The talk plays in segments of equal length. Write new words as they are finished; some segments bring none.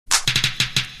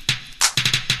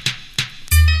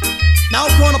Now,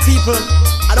 corner people,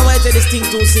 I don't want to take this thing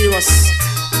too serious.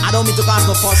 I don't mean to cause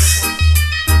no fuss.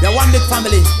 We are one big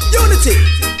family, unity.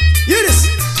 Hear this.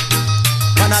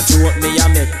 Man, I joke me a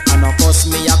make, and a cuss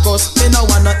me a cuss. Me no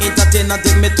wanna entertain and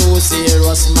take me too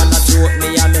serious. Man, I joke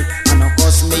me a make, and a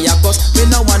cuss me a cuss. Me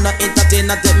no wanna entertain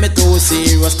and take me too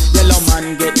serious. Yellow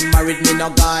man get married, me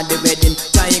no guard the wedding.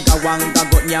 Tiger Wanga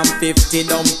got yam 50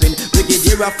 dumpling.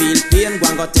 Brigadier feel pain,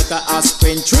 go take a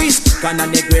aspirin. Trees, can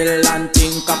the grill and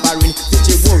think of a ring. Did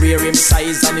you worry him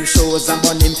size and him shows and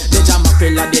bun him. The jam a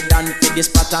pill and the dan for this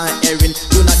pattern herring.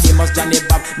 You not the must Johnny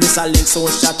Bob, Miss a link so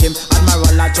shot him.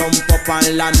 Admiral a jump up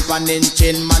and land pan in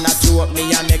chin. Man a joke me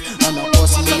a make, and a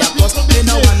cuss me a cuss. Me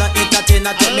no wanna entertain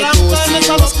and take me too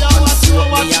serious. Man a joke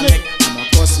me a make, and a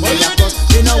cuss me a cuss.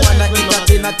 Me no wanna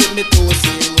entertain and take me too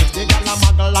serious. The gal a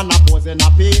muggle and a pose in a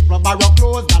paper barrow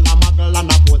clothes. Gal a muggle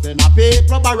and a pose in a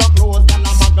paper barrow clothes. Gal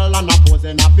a muggle and a pose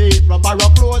in a paper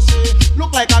barrow clothes. She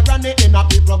look like a granny in a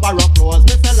paper barrow clothes.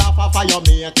 Me say laugh for your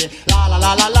matey, la la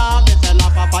la la la. Me say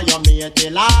laugh for your matey,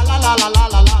 la la la la la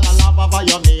la la la. Laugh for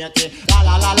your matey, la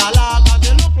la la la la. 'Cause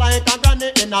you look like a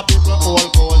granny in a paper old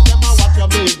clothes. Them a watch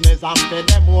your business and pay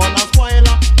them all a spoil.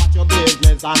 Watch your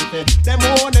business and pay them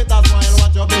all it a spoil.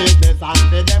 Watch your business and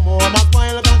pay them all a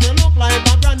spoil. 'Cause you look like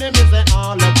a granny. Me say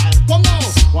all the while. Come now,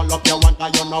 wall up your one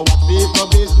 'cause you know what people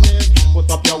business.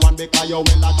 Put up your one because you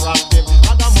well attractive.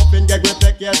 And I'm up in get great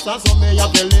take yes, so me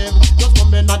have to live. Just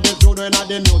come in at the studio and at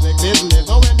the music business.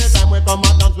 So anytime we come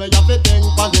and dance, we have to think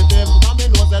positive. Cause me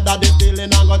know say that the feeling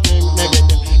I go think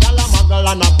negative. Y'all a muggle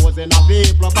and a pose in a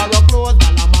paper barrow clothes.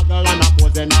 Y'all a muggle and a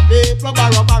pose in a paper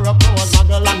barrow clothes.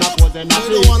 Muggle and a pose in a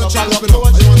paper barrow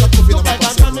clothes. Look like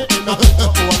a granny in a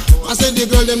paper clothes. I said the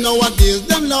girl them nowadays,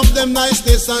 them love them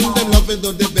niceness and them love it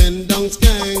to the bend down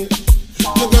skank.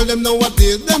 The girl them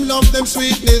nowadays, them love them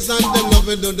sweetness and them love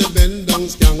it to the bend down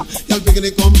skank. Y'all picking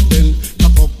it come then,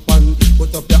 cock up and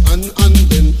put up your hand and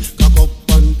then cock up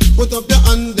and put up your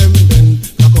hand them then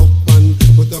cock up and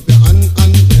put up your hand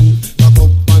and then cock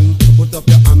up and put up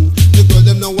your hand. The girl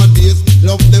them nowadays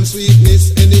love them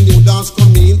sweetness. Any new dance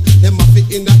come in, them a fit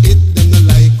in the it. Them no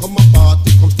like come a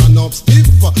party, come stand up stiff.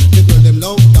 The girl them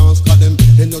love dance 'cause them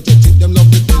energetic. Them love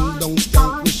the bend down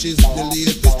skank, which is the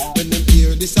latest. When them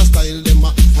hear this a style, them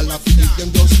a holla for it.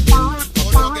 Them just spin.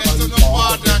 Cock up and put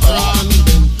up your hand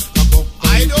then cock up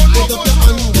and put up your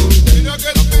hand then cock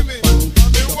up and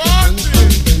put up your hand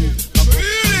then cock up.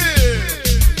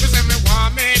 You say me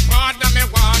want me partner, me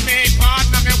want me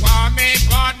partner, me want me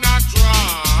partner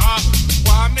draw.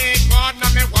 Want me partner,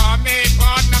 me want me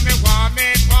partner, me want me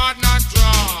partner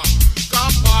draw.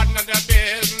 Come partner the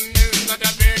business, not the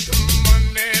big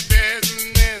money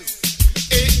business.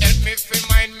 It help me fi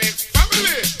mind me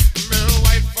family, me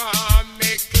wife and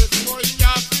me kids. So you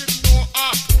have to know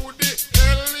who the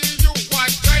hell you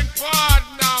want kind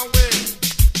partner with.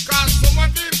 'Cause some of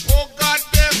the poor God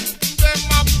them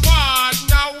a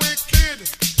partner wicked.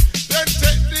 They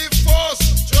take the first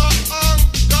job and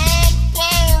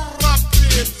compound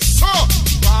rapid. So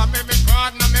want me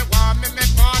partner, me want me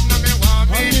partner, me want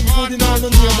me partner.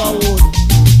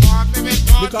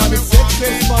 Because the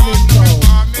sexiest man in town,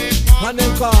 and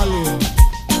them calling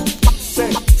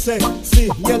sexy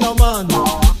yellow man,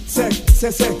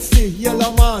 sexy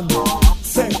yellow man,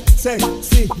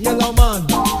 sexy yellow man.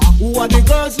 Who are the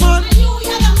girls, man? Are you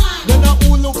yellow man? Then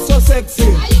who look so sexy? Are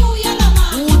you yellow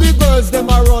man? Who the girls them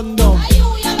a run down? Are you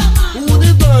yellow man? Who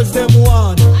the girls them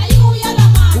want? Are you yellow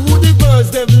man? Who the girls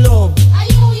them love? Are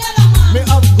you yellow man? Me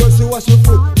have girls who wash me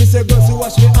foot, me say girls who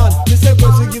wash me hand, me say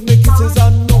girls who give me kisses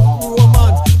and no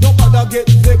romance. No matter get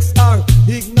vexed or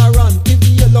ignorant. If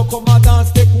yellow come a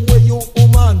dance, take away you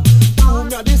woman. You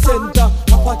me at the center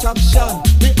of attraction.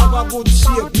 Me have a good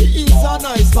shape, me is a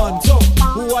nice man. So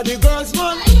who are the girls,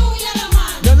 man? Are you yellow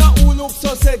man? Then who look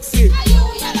so sexy? Are you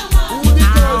yellow man? Who the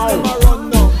girls them a run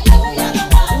now? Are you yellow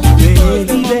man? Who the girls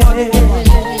them a run now?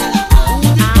 Who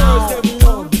the girls them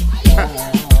love?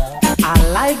 I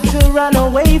like to run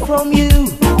away from you,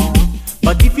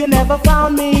 but if you never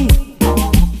found me,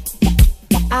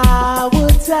 I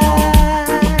would die.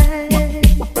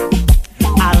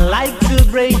 I like to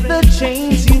break the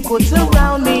chains you put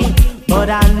around me, but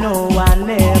I know I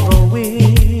never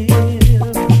will.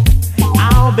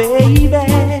 Oh baby,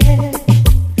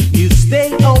 you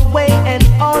stay away and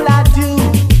all I do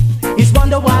is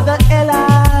wonder why the hell I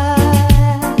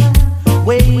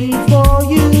wait for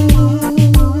you.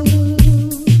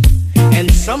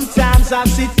 And sometimes I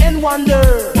sit and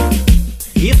wonder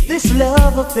if this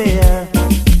love affair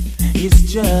is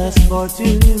just for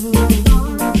two.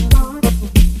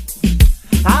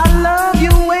 I love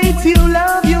you, wait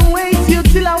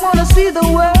till I wanna see the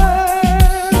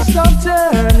world stop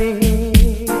turning.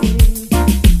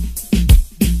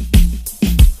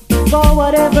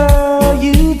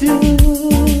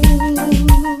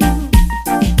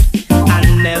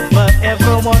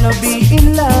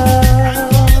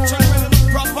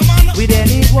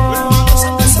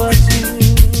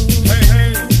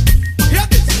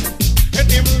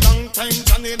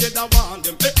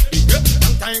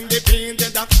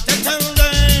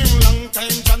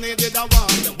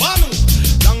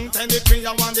 anything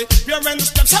you want. The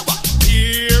parents them say what?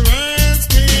 Parents,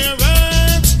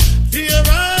 parents,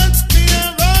 parents,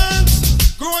 parents.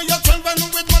 Grow your children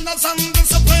with manners and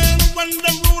discipline. When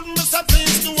them rude, Mr.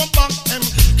 Please do a back them.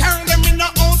 Carry them in the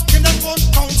house, give them good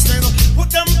counseling.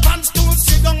 Put them pants to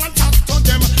sit down and talk to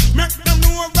them. Make them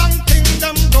know wrong thing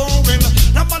them doing.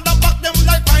 No matter back them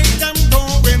like I them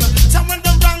doing. So when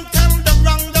them wrong, tell them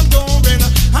wrong them doing.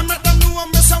 And make them know I'm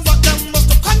missing what them must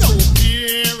do. Come on.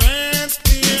 Parents,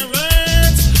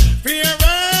 parents,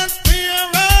 parents,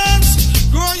 parents.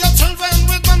 Grow your children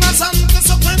with manners and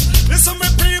discipline. Listen me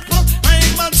people,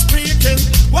 I'm not speaking.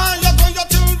 Why you grow your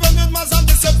children with manners and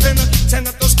discipline? Send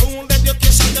them to school,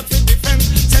 education, they feel defend.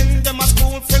 Send them to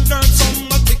school, feel learn some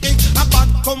thinking. A bad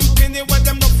company where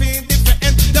them no feel different.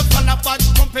 They fall a bad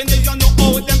company, you know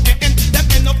how them end. Them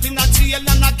end up in a jail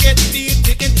and I get the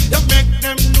ticket. They make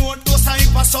them know those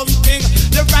type of something.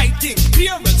 The right thing,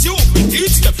 parents, you will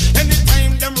teach them.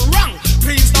 Anytime them wrong,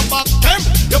 please don't back them.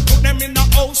 You put them in the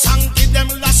house and give them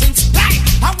lessons. Right?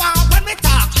 I want when we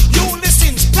talk, you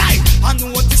listen. Right? I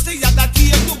know this the other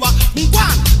day you are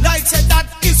one. Like said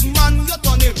that is man, you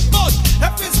turn it. But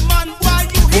if it's man, why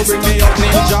you hit bring me up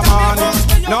ninja man.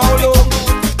 Now look,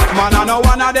 man I know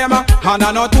one of them, and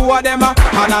I know two of them,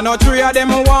 and I know three of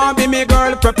them want be me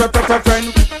girl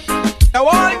friend. The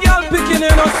one girl picking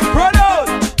in us spread out.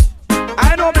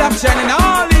 I know black shining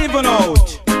all even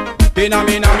out. Pina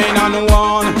no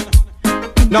one.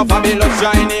 No fabulous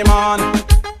shiny man.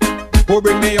 Who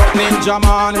bring me up ninja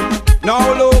man.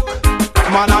 Now look,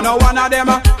 man I know one of them,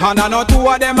 and I know two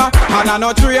of them, and I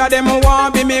know three of them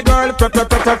want be me girl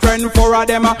friend. Four of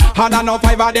them, and I know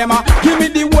five of them. Give me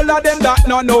the whole of them, that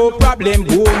no problem.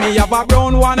 Boy, me have a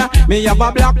brown one, me have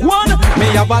a black one, me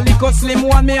have a little slim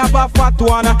one, me have a fat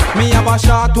one, me have a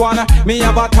short one, me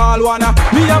have a tall one,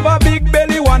 me have a big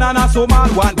belly one and a small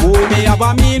one. Boy, me have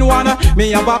a mean one,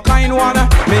 me have a kind one,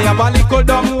 me have a little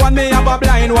dumb one, me have a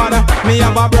blind one, me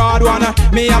have a broad one,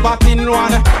 me have a thin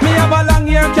one, me have a long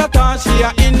hair cat and she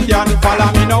a Indian.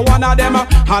 Follow me no one of them,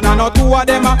 and I know two of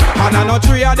them, and I know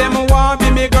three of them want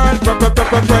be me girl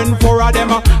friend. Four of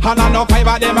them, and I know five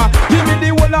of them. Give me the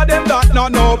whole of them, that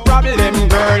no problem.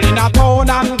 Girl in a town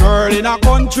and girl in a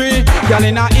country, girl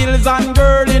in a hills and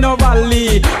girl in a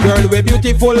valley. Girl we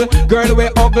beautiful, girl we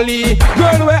ugly,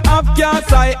 girl we have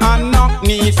cancer and knock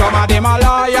knee. Some of them a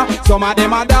liar, some of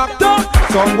them a doctor,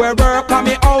 some we work at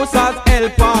me house as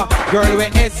helper. Girl we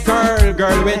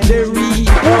girl we Jerry.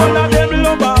 All of them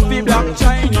love off the black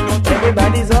China.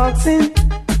 Everybody's asking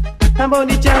about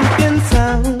the champion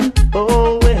sound.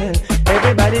 Oh well,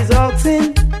 everybody's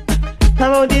asking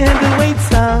about the heavyweight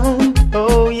sound.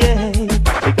 Oh yeah,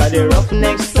 because the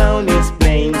roughneck sound is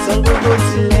playing some good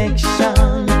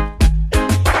selection.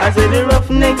 I said the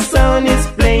roughneck sound is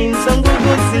playing some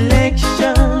good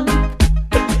selection.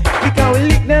 Because we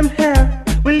lick them hair,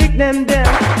 we lick them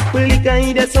down, we lick and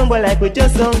eat that song, but like we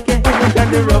just don't care.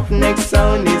 Because the roughneck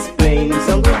sound is playing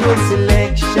some good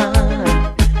selection.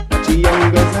 But the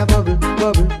young girls are bubble,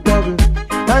 bubble, bubble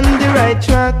on the right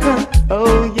track.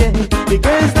 Oh yeah, the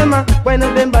girls them are wind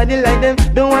up them body like them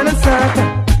don't wanna suck.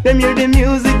 Them hear the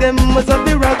music, them must have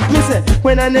the rock. Me say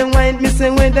when I them wind, me say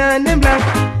when down them black.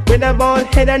 With a bald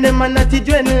head and them and natty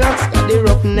dreadlocks. Got the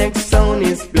roughneck sound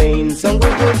is playing some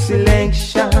good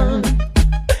selection.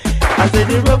 I said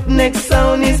the roughneck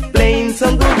sound is playing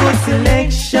some good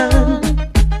selection.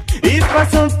 If I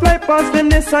sound fly past them,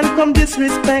 the sun come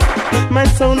disrespect. My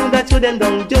sound that you them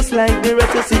down just like the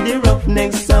rest. You see the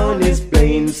roughneck sound is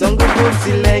playing some good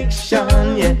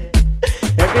selection. Yeah,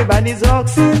 everybody's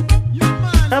asking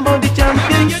about the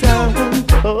champion sound.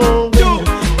 Oh,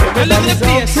 well, everybody's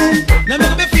asking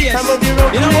about the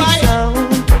roughneck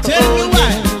sound. Tell me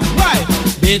why?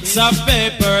 Bits of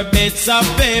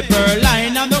paper,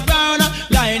 lying on the ground,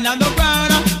 lying on the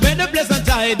ground. Make the place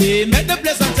untidy, make the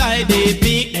place untidy.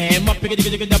 Pick them up, pick it up,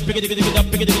 pick it up,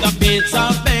 pick it up. Bits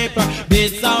of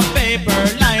paper,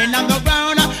 lying on the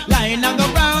ground, lying on the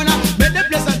ground. Make the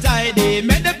place untidy,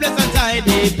 make the place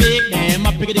untidy. Pick them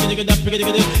up, pick it up, pick it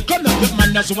up. Come on, your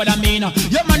man knows what I mean.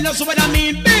 Your man knows what I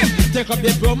mean. Bim, take up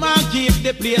the broom and keep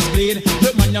the place clean.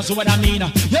 Your man knows what I mean.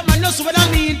 Your man knows what I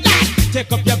mean.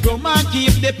 Take up your broom and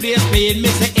keep the place clean. Me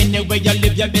say anywhere you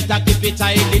live, you better keep it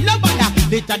tidy. Nobody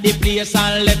litter the place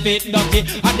and left it dirty.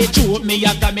 And the truth me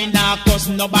after me nah cuss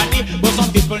nobody. But some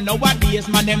people nowadays,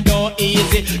 man, them don't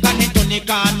easy. Can it Tony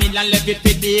Camille and left it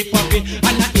for the puppy.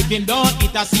 And if him don't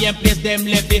eat a same place, them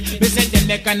left it. Me say them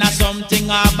they kinda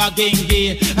something of a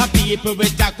gingy. And people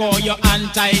will talk all you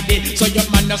untidy. So your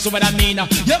man knows what I mean.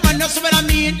 Your man knows what I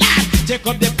mean. Take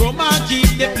up the broom and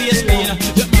keep the place clean.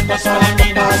 Your man knows what I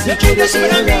mean.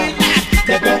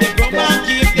 Take up the broom and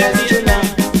keep the place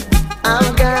clean.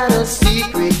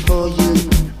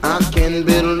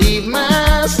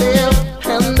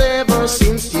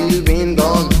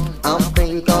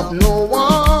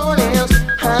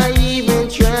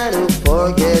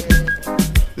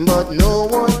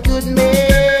 what could makes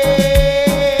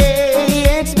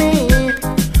me.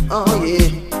 Oh yeah,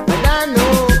 but I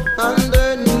know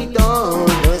underneath all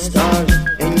the stars,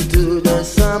 into the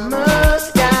summer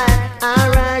sky, I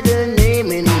write your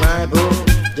name in my book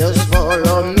just for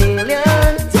a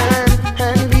million times.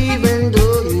 And even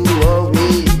though you are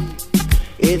weak,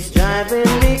 it's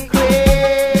driving me crazy.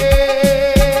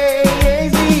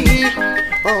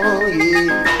 Oh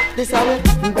yeah, this how it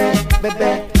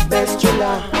best true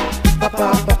love.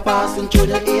 Papa passing through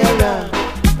the era.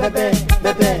 Baby,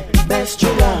 best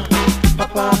true love.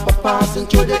 Papa passing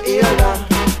through the era.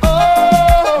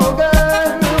 Oh girl,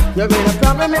 you're in a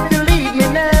problem if you leave me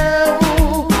now.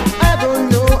 I don't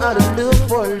know how to look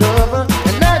for love,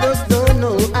 and I just don't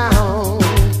know how.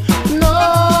 No,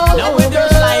 now when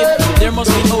there's life, there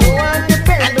must be hope.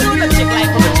 And do the chick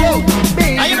like for you.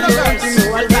 Are you the girls?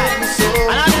 Well, right.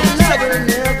 And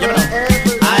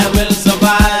I will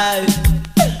survive.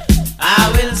 I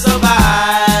will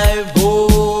survive.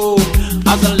 Oh,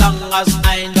 as long as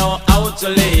I know how to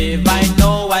live, I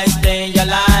know I stay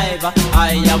alive.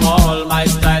 I have all my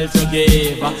style to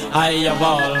give. I have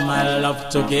all my love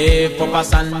to give.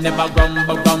 Focus and never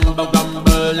grumble.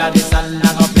 At the sun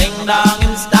I go bling down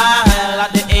in style.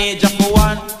 At the age of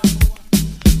 1,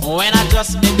 when I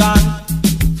just begun,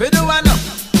 for the one up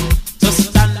to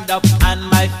stand up on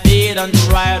my feet and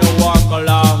try to walk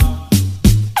along.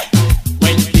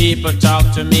 When people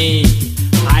talk to me,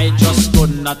 I just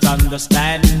could not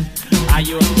understand. I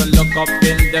used to look up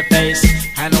in the face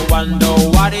and wonder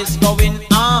what is going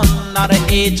on. At the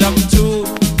age of 2,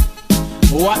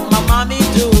 what my mommy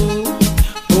do?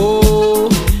 Oh,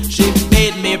 she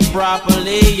made me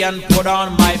properly and put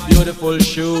on my beautiful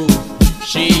shoe.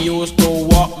 She used to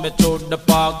walk me to the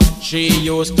park. She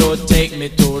used to take me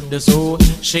to the zoo.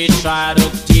 She tried to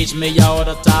teach me how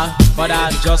to talk, but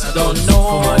I just don't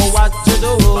know what to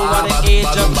do at the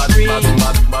age of 3.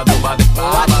 What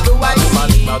do I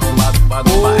see?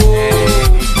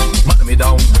 Mano me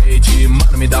dá weight,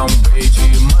 mano me dá weight,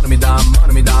 mano me dá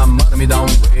weight,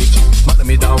 mano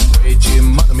me dá weight,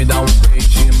 mano me dá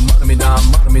weight,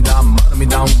 mano me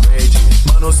dá weight.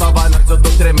 Mano, salva nós, eu tô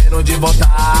tremendo de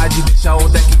vontade. Deixa um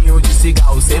tequinho de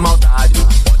cigarro sem maldade.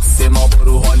 Pode ser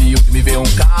Marlboro, Hollywood, me vê um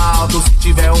caldo. Se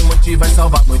tiver um monte vai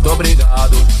salvar, muito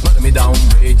obrigado. Mano, me dá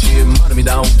weight, mano me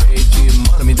dá weight,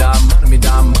 mano me dá weight,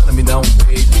 mano me dá weight,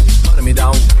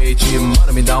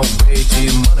 mano me dá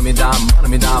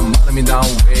weight, mano me dá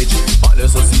weight. Olha, eu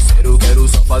sou sincero, quero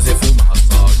só fazer fumaça.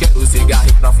 Quero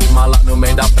cigarrinho pra fumar lá no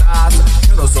meio da praça.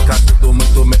 Eu não sou cracudo,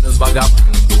 muito menos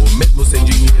vagabundo. Mesmo sem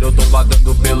dinheiro eu tô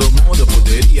vagando pelo mundo. Eu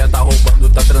poderia tá roubando,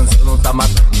 tá transando, tá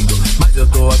matando, mas eu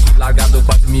tô aqui largado,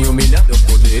 quase me humilhando. Eu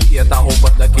poderia tá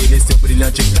roubando aquele seu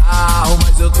brilhante carro,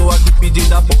 mas eu tô aqui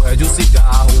pedindo a porra de um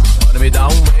cigarro. Mano, me dá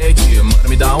weight, mano,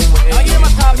 me dá weight,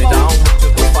 mano, me dá weight.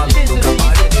 Eu tô falando pra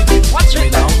parede. Me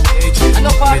dá weight, me dá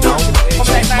weight, me dá weight.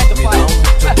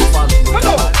 Eu tô falando pra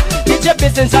parede. DJ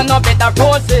business and no better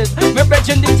roses. Me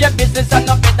brethren DJ business and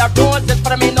no better roses.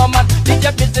 For me no man,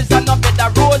 DJ business and no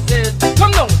better roses.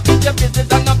 Come now, DJ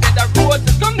business and no better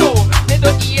roses. Come now, they do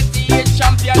ETA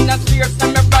champion and fierce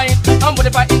and me right. And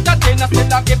whatever entertainer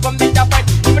still a give me the fight.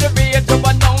 If the way to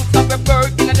announce of a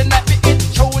bird in the night, it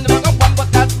show never go one, but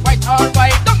that's quite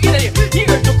alright. Don't get it, here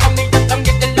to come in just and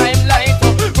get the limelight.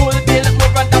 Rule bill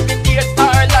move and up in the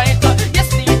starlight.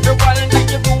 Yes, leave the world like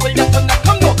you rule just on the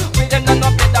come now. We them no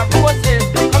better roses.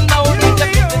 Come now, DJ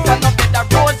business and no better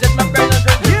roses. My brothers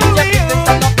and DJ business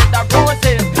and no better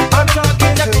roses. I'm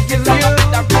talking DJ business and no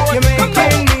better roses. You're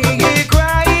making me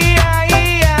cry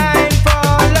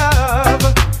for love.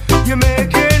 You're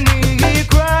making me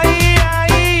cry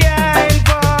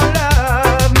for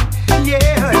love.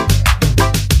 Yeah.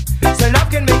 So love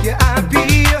can make you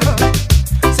happy.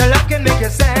 So love can make you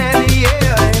sad.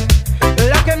 Yeah.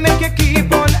 Love can make you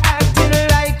keep on acting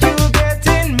like you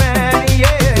getting mad.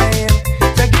 Yeah.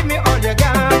 So give me all you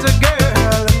got,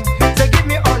 girl. So give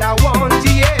me all I want.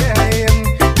 Yeah.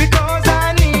 Because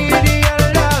I need your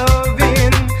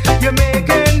loving. You're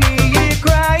making me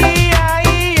cry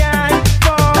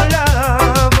for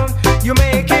love. You're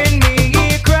making me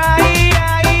cry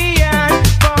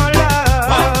for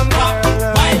love.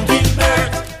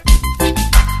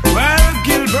 Well,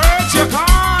 Gilbert, you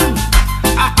gone.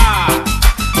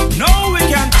 No, we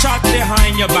can chat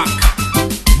behind your back.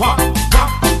 Why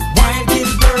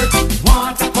Gilbert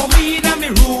want to come in my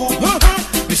room?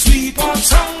 Me sleep on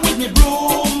song with me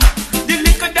broom. The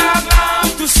liquor dog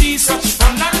have to see such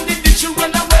fun, and the ditch you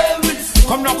run away with.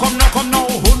 Come now,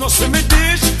 who no see me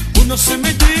dish? Who no see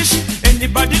me dish?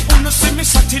 Anybody who no see me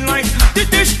satellite the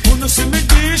dish? Who no see me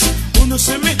dish? Who no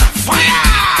see me fire?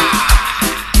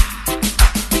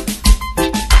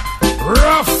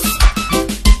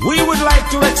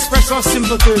 to express our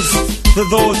sympathies to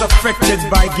those affected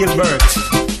by Gilbert.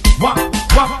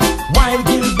 While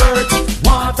Gilbert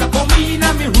water come in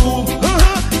a me room,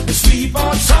 the sweep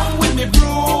out song with me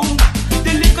broom.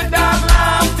 The little dog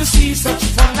laugh to see such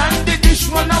fun, and the dish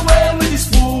run away with the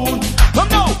spoon. Come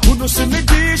now, who no see me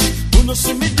dish? Who no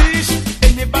see me dish?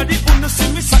 Anybody who no see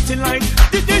me satellite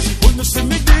the dish? Who no see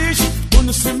me dish? Who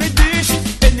no see me dish?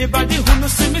 Anybody who no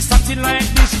see me satellite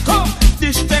dish? Come,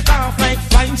 dish take off like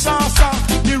flying saucer.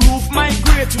 The roof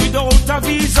migrate without a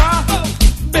visa.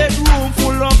 Bedroom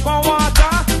full of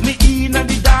water. Me in and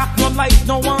the dark, no light,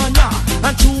 no one ya.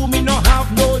 And true, me no have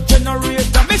no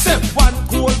generator. Me say one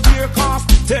cold beer cost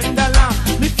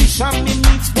 $10. Me fish and me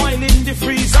meat spoil in the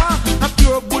freezer. A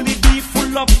pure bully beef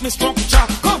full of me structure.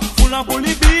 Come, full of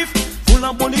bully beef, full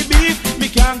of bully beef. Me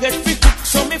can't get fit cook,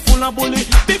 so me full of bully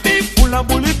beef, full of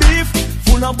bully beef,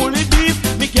 full of bully beef.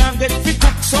 Me can't get fit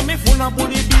cook, so me full of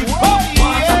bully beef.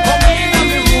 Water come in and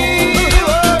me room.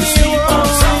 Me sleep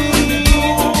outside with me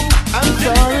room. I'm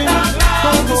sorry,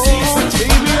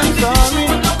 baby, I'm sorry.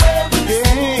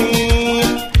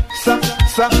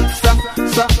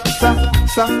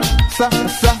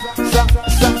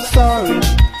 Sorry.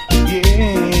 Yeah,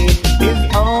 it's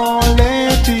all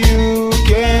that you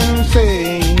can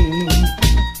say.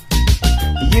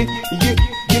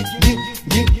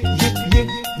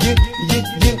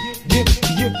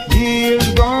 Years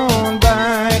gone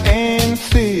by and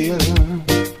still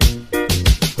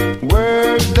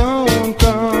words don't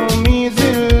come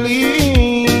easily.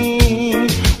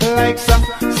 Like sorry.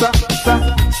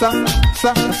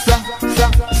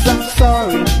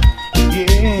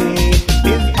 Yeah,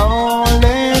 it's all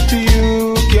that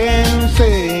you can say.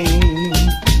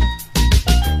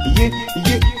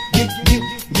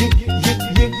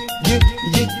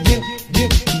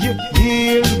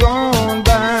 Years gone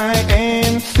by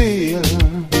and still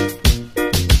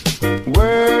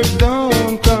words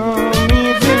don't come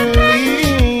easily.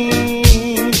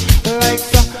 Like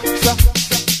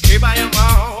keep by your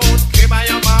mouth, keep by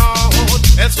your mouth.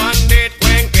 It's one day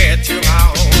when get you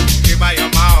out. Keep by your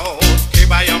mouth, keep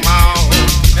by your mouth.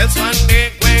 It's one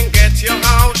day when get you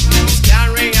out. News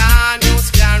carry on, news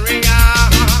carry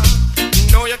on.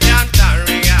 No, you can't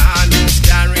carry on. News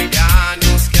carry on,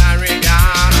 news carry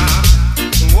on.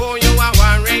 Oh, you are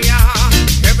warrior.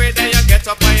 Every day you get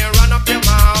up and you run up your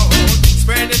mouth.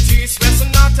 Spread the cheese, west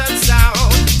and north and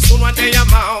south. Soon one day your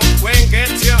mouth when get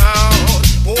you out.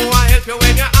 Oh, I help you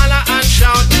when you holler and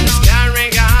shout. News carry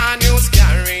on, news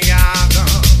carry on.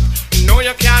 No,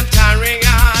 you can't carry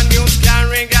on. News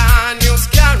carry on, news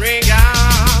carry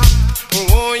on.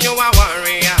 Oh, you are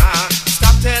warrior.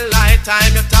 Stop till light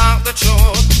time, you talk the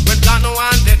truth. When God no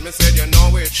one did, me said you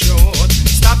know it should.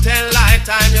 Stop till light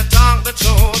time, you talk the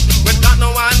truth. When God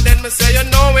no one did, me say you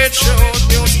know it should.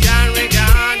 News carry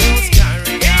on, news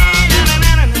carry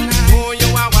on. Oh, you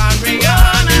are warrior.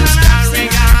 News carry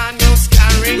on, news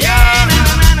carry on.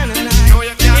 No,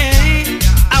 you can't.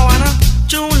 I wanna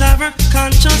true lover,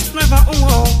 conscious lover,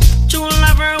 oh, true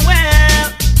lover, well.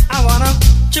 I wanna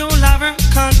true lover,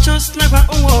 conscious lover,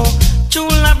 oh, true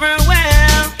lover,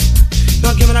 well.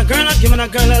 Not giving a girl, not giving a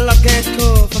girl a love get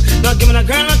cool. Not giving a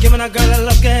girl, not giving a girl a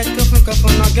love get cool.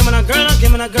 Not giving a girl, not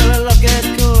giving a girl a love get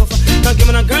cool. Not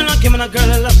giving a girl, not giving a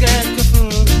girl a love get cool.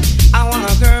 I want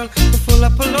a girl to full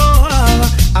up a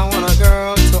love. I want a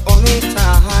girl to hold me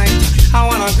tight. I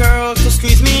want a girl to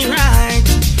squeeze me right.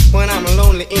 When I'm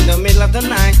lonely in the middle of the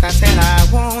night, I said I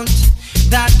want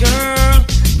that girl,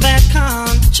 that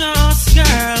conscious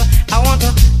girl. I want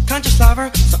a conscious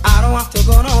lover, so I don't have to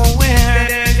go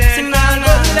nowhere. Sing la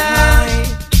la la.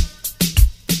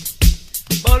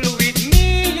 Ball with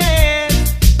me, yeah.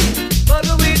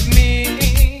 Ball with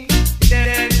me.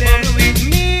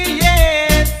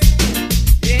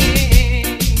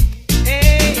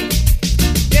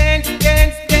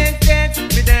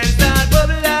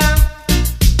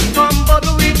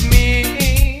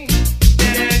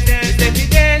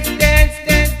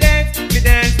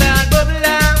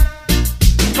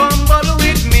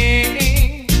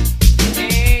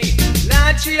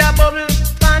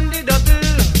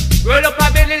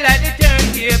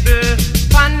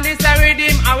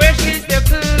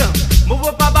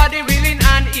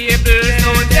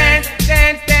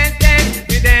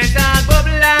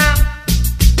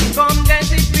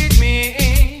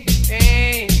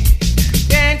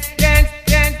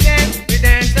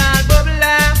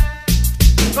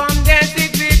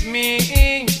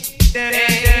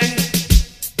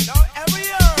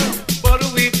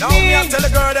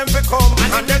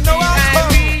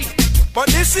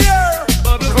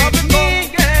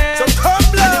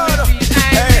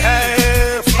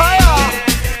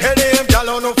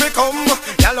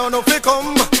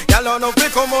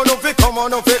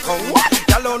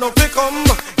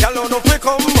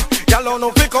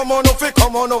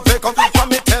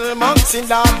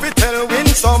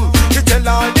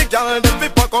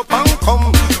 up and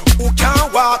come. Who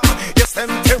can walk? Yes, them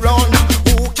to run.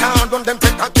 Who can run? Them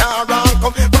take a car and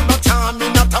come. From the time me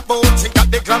not about she got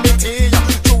the gravity.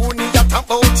 Junior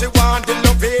about she want the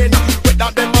loving.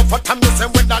 Whether them a fat and miss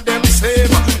and whether them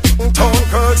same. Town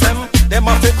girls them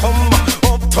a fi come.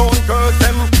 Uptown girls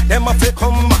them a fi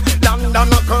come. London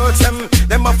girls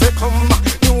them a fi come.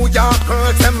 New York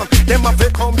girls them a fi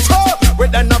come. So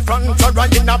whether in a front or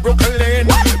right in a Brooklyn,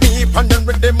 me and them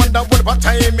with them under what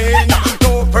I mean.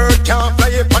 No bird can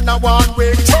fly up on a one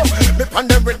way. So me and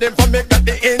them with them for me got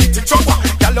the inti. So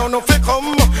y'all no fi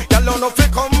come, y'all no fi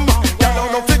come,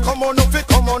 y'all no fi come, no fi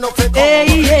come, no fi come.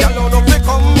 Y'all no fi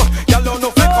come, y'all no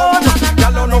fi come,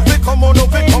 y'all no fi come, no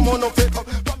fi come, no fi come.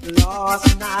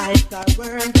 Last night I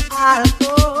burned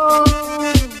alcohol.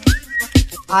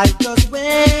 I just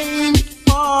went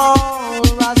for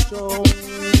a stroll.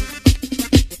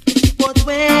 But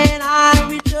when I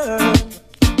returned,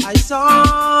 I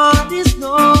saw this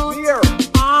note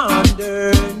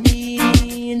underneath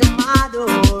my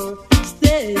door,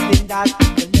 stating that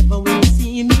you never will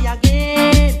see me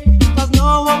again. Cause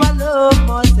no one will love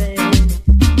more than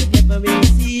you never will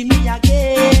see me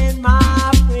again,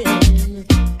 my friend.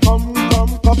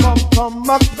 Come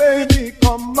back, baby,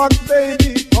 come back,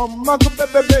 baby, come back,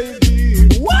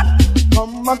 baby. What?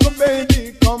 Come back,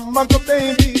 baby, come back,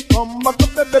 baby, come back,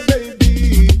 baby.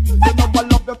 You know I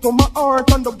love you to my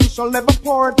heart, and the wish will never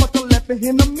part, but you left me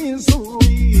in a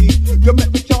misery. You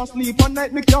make me can't sleep at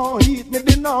night, me can't eat me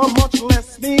dinner, much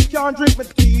less me can't drink my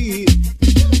tea.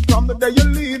 From the day you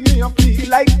leave me, I feel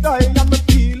like dying, and me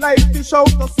feel like fish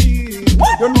out the sea.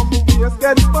 You know me waist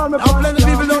get spun, me plenty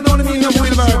people don't know me, I'm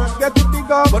Wilbur. Get to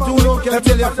dig up, but who don't care,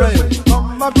 tell your friend.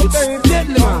 Come back, baby,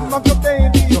 deadly man. Come back,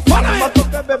 baby,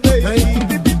 come back,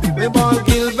 baby. Me want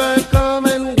Gilbert come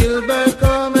and Gilbert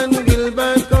come and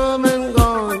Gilbert come and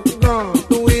gone, gone.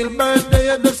 To Wilbert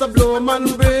they just a blow man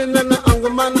brain and a anger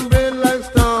man brain like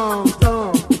storm,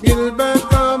 storm. Gilbert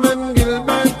come and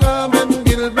Gilbert come and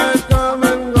Gilbert come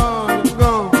and gone,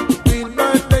 gone.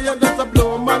 Wilbert they just a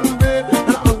blow man brain and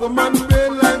a anger man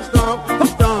brain like storm,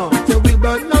 storm. Say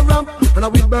Wilbert no ramp and a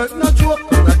Wilbert no joke,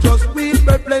 and a just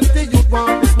Wilbert plenty you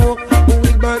want to smoke.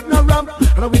 Wilbert no ramp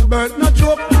and a Wilbert no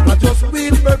joke, and a just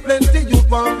Wilbert plenty you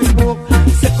want to smoke.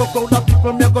 Say go crowd of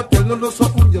people me go tell no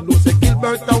something. You know say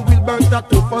Gilbert and Wilbert are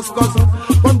two first cousin.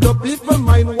 From the people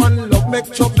mind one love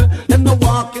make trouble. Them no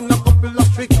walk in a couple of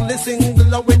strictly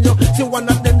single. When you see one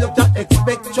of them you just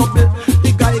expect trouble.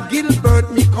 The guy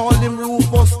Gilbert me call him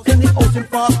Rufus. Any house him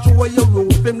pass through your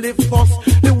roof him live first.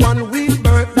 The one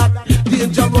Wilbert that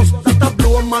dangerous, that a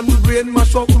blow man brain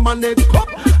mash up man head cup.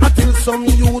 Until some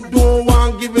you don't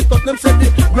want give it up. Them say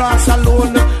the grass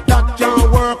alone that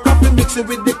can't work. Have to mix it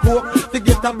with the coke to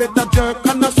get a better jerk.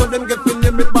 And so them get to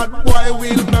name it bad boy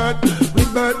Wilbert.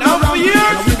 Wilbert now for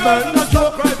years Wilbert no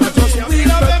joke. I just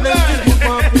Wilbert plenty you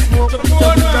want to smoke.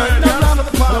 Wilbert no lamp,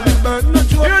 Wilbert no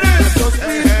joke. I just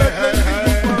Wilbert plenty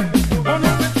you want to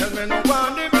smoke. Tell me no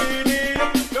one the meaning,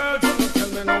 girl. Tell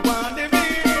me no one the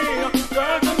meaning,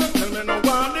 girl. Tell me no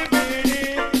one the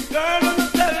meaning, girl.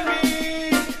 Tell me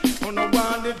no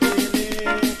one the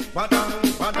meaning.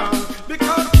 Padang,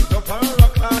 because the power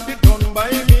card is done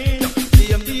by me.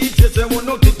 CM DJs they want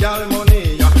no the girl money.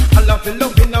 I love the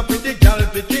loving up with the girl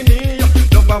bikini.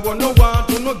 Love I want no one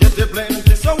to no get the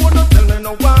plenty. So wanna tell me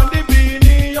no one the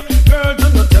beanie, girl.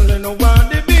 Tell me no one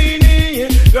the beanie,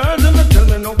 girl. Tell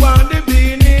me no one the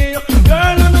beanie,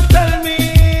 girl. Tell me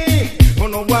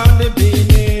no one the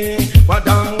beanie.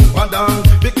 Padang,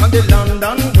 because the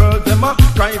London girls them a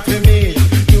cry for me.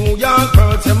 New York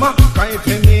girls them a cry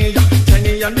for me.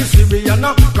 Jenny and the Syrian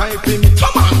a cry for me.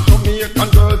 Come on, Jamaican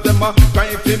girls them a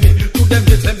cry for me. To them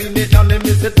they say me need and them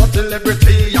is it for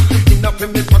celebrity. Enough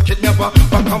in me pocket never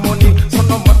back a money. So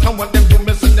no matter what them do,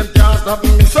 me send them can't stop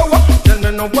me. So tell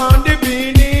me no one the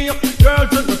beanie, girl.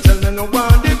 Tell me no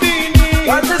one the beanie.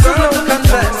 What is it to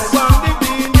confess?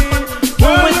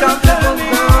 When we come to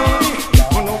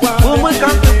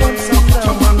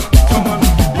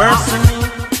mercy me,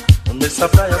 when the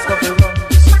suppliers come to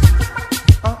runs.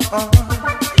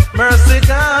 Mercy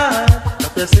God,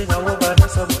 that they sing over the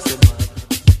mercy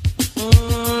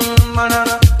man.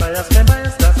 Players can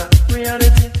bias, that's a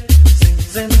reality.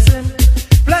 Sing.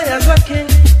 Players are king,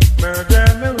 murder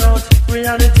me road,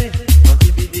 reality. Not the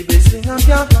BDB sing and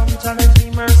can't come challenge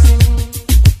me, mercy me.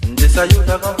 And this a youth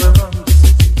that come to run the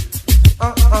city.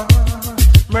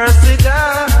 Mercy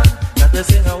God, that they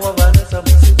sing over the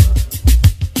mercy.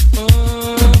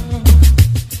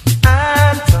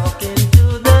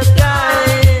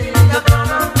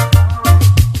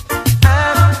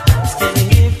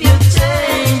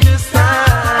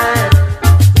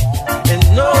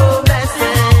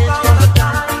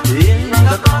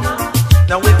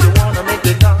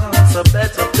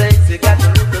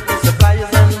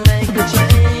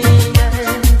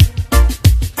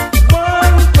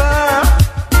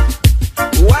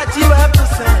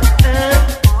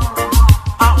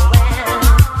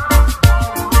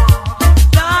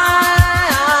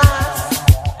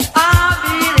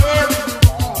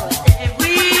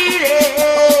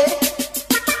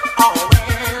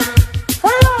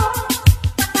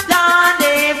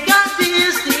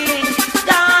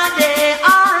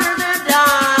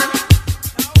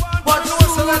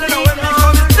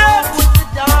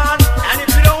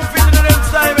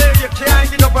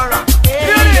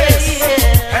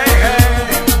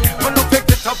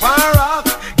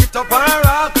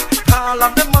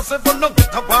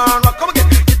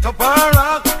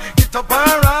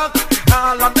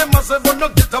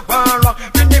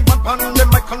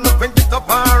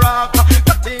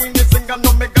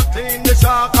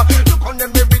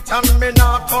 and me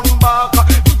not turn back.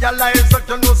 Realize that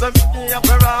you know say me a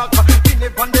rock. In the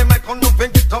pandemic, come up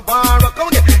and get up and rock. Come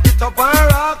get up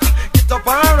and rock, get up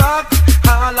and rock.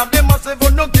 All of them must have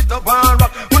no get up and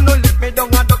rock. When no let me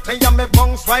down and doctor, ya me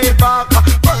bounce right back.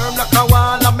 Firm like a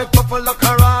wall and me tough like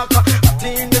a rock. Hot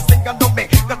in the sink and don't me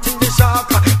got in the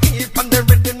shock. Keep on the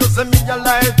ready, no say me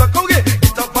alive. Come get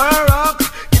up and rock,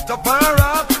 get up and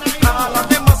rock. All of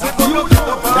them must have no get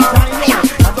up and rock.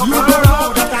 Get up and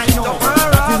rock, get up and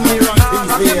rock. All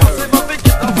of them must have no get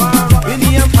up and rock. In the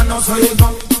end, I know so you go,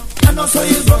 I know so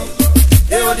you go.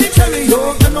 Hey, what the cherry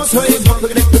go, I know so you go.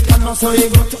 I know so you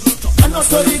go, I know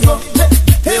so you go.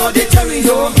 Hey, what the cherry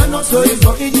go, I know so you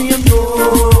go. In the end, go,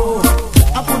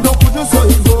 I put no so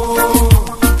you go.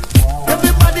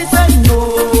 Everybody say no,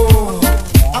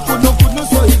 I put no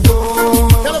so you go.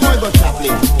 Tell them I got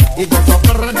chaplain. It goes up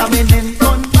for dominant,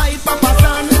 done by Papa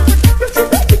San.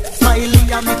 Smiley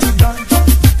and Michigan.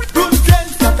 Good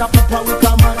friends that a Papa will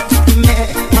come on.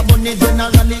 A bunny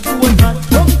generally good man.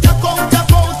 Come check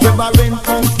out, Reverend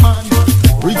Funkman.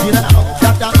 Original,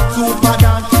 that a super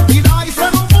dance. Did I say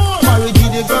no more? Married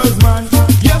the girls man.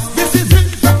 Yes, this is it.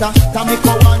 That a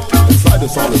Tamiko one. Inside the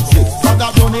solid six. Saga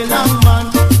Johnny Langman.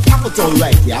 Put all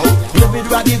right, yo. Live it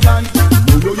radigan.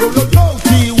 Yo.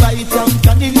 See white and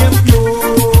standing in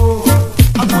flow.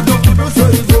 I put up the so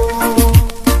you go.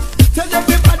 Tell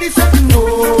everybody say no.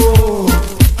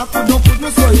 I put up the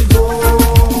so you go.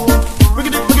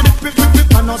 Pick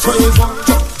it, I know so you go.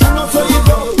 I know so you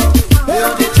go. Hey,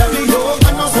 the cherry go.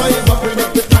 I know so you go.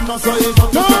 I know so you go.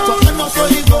 I know so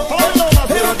you go.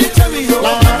 Hey, the cherry go. I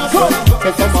know so you go.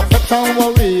 Say some better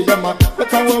worry, them a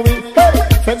better worry. Hey,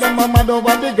 say them a mad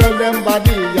over the girl them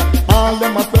body. All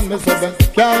them a send me say them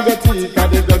can't get it. 'Cause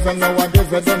the girls them nowadays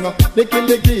they don't know. They kill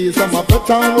the keys, some a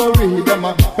better worry, them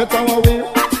a better worry.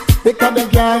 Because them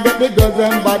can't get the girls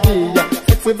them body.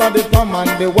 Sexy body from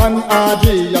and the one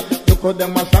RG. Look how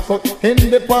them a shock up in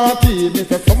the party. Me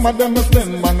say some of them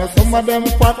slim and some of them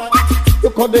fat.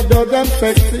 Look how they do them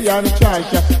sexy and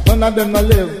trash. None of them no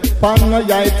live pan no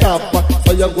yai top.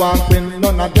 So you go and queen,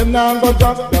 none of them now go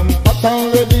drop them hot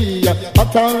and ready,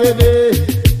 hot and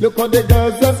ready. Look how the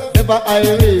girls just ever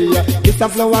irate. It's a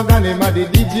flower granny, my the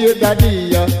DJ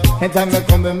daddy. Anytime they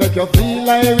come, they make you feel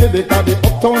like because the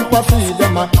uptown posse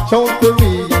them a shout to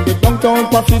we, and the downtown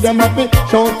posse them a be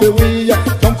shout to we.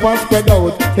 Jump and spread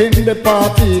out in the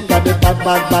party, 'cause the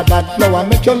bad flower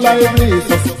make you lively.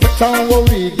 So better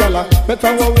worry, gala,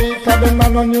 better worry, 'cause them a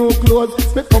no new clothes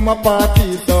become a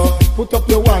party. So put up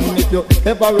your one if you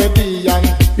ever ready and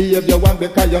behave your one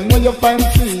because you know you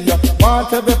fancy.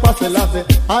 Want every posse love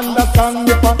understand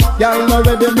me pa, y'all no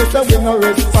ready, me say we no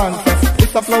response.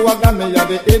 It's a flower gun, me a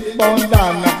the 8-pound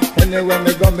down. Anyway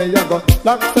me go,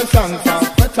 lock the chance.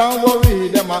 Better worry,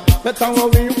 them a better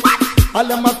worry. All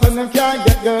them a spend them can't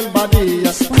get girl body.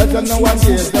 Better know one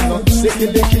day, them no stick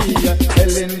in the key.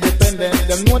 Hell independent,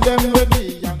 them know them ready.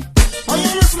 Oh, you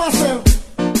use myself.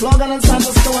 Plug and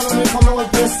Santos come on me come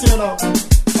with this, you know.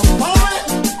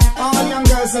 All young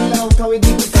girls in love, how we do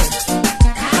it.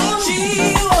 She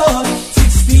was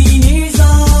 16 years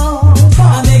old. I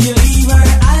beg you leave her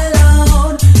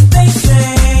alone. They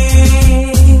say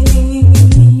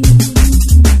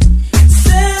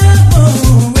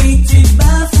separated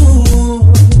by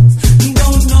fools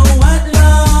don't know what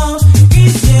love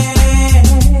is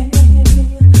yet.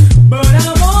 But I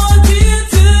want you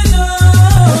to know.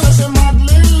 She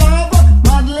madly love.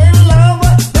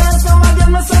 There's some of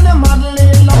them say they madly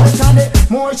love. Because the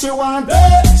more she want,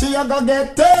 she a go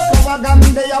get it.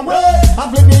 Propaganda away,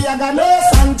 Africa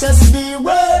Sanchez the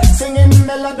way, singing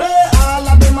melody, all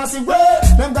of them massive way.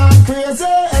 Them gone crazy,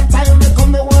 and time they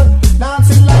come the world,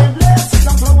 dancing lively.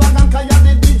 Some flower and kaya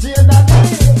the DJ that day.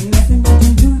 Nothing I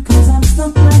can do 'cause I'm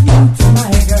stuck like you to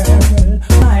my girl,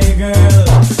 my girl.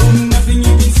 Nothing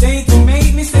you can say to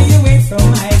make me stay away from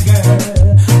my girl,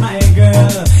 my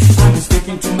girl. I'm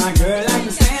sticking to my girl, I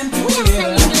can stand to it.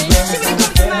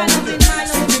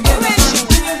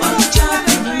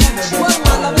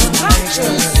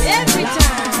 Every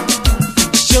time.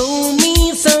 Show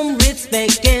me some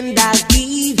respect and I'll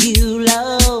give you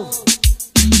love.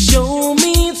 Show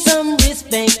me some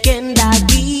respect and I'll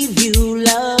give you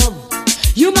love.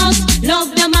 You must love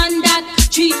the man that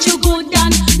treat you good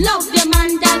and love the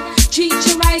man that treat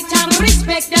you right and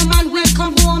respect the man who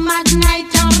come home at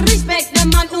night and respect the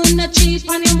man who not cheat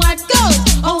on him wife goes.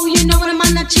 Oh, you know the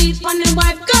man that cheat on him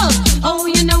wife goes. Oh,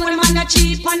 you know the man that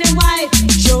cheat on him wife.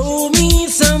 Show me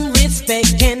some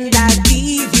respect and I'll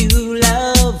give you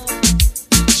love.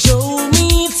 Show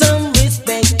me some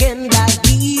respect and I'll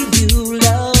give you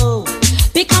love.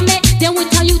 Because me, they will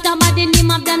tell you about the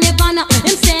name of the Nirvana.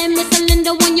 Them say, Miss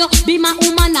Linda, when you be my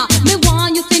woman,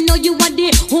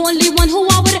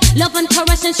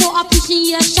 and show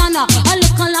appreciation. A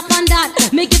look and laugh on that,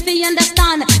 make you feel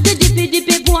understand. The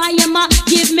dippy boy, you ma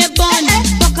give me bun.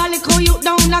 Fuck a little you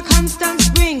down a constant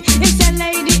spring. Him say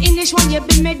lady English when you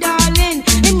be me darling.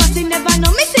 He must never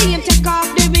know me see him take off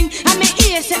the ring. And me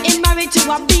ear say him married to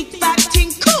a big fat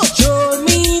thing. Cool. Show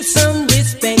me some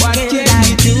respect. What can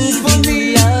you do for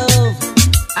me? Love.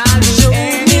 I'll do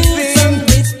anything. Some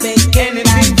respect.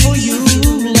 Anything for you,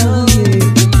 love.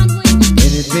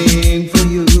 anything for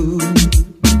you.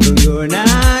 Though you're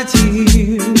not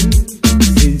here,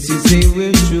 since you say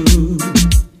we're true,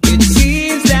 it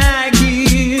seems like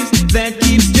years that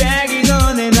keeps dragging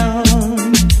on,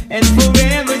 and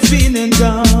forever it's been and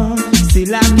gone.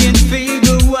 Still I can't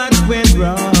figure what went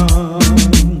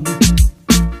wrong,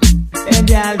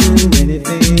 and I'll do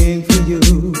anything for you.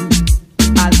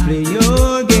 I'll play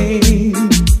your game,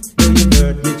 though you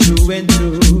hurt me through and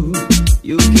through.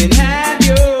 You can have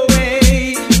your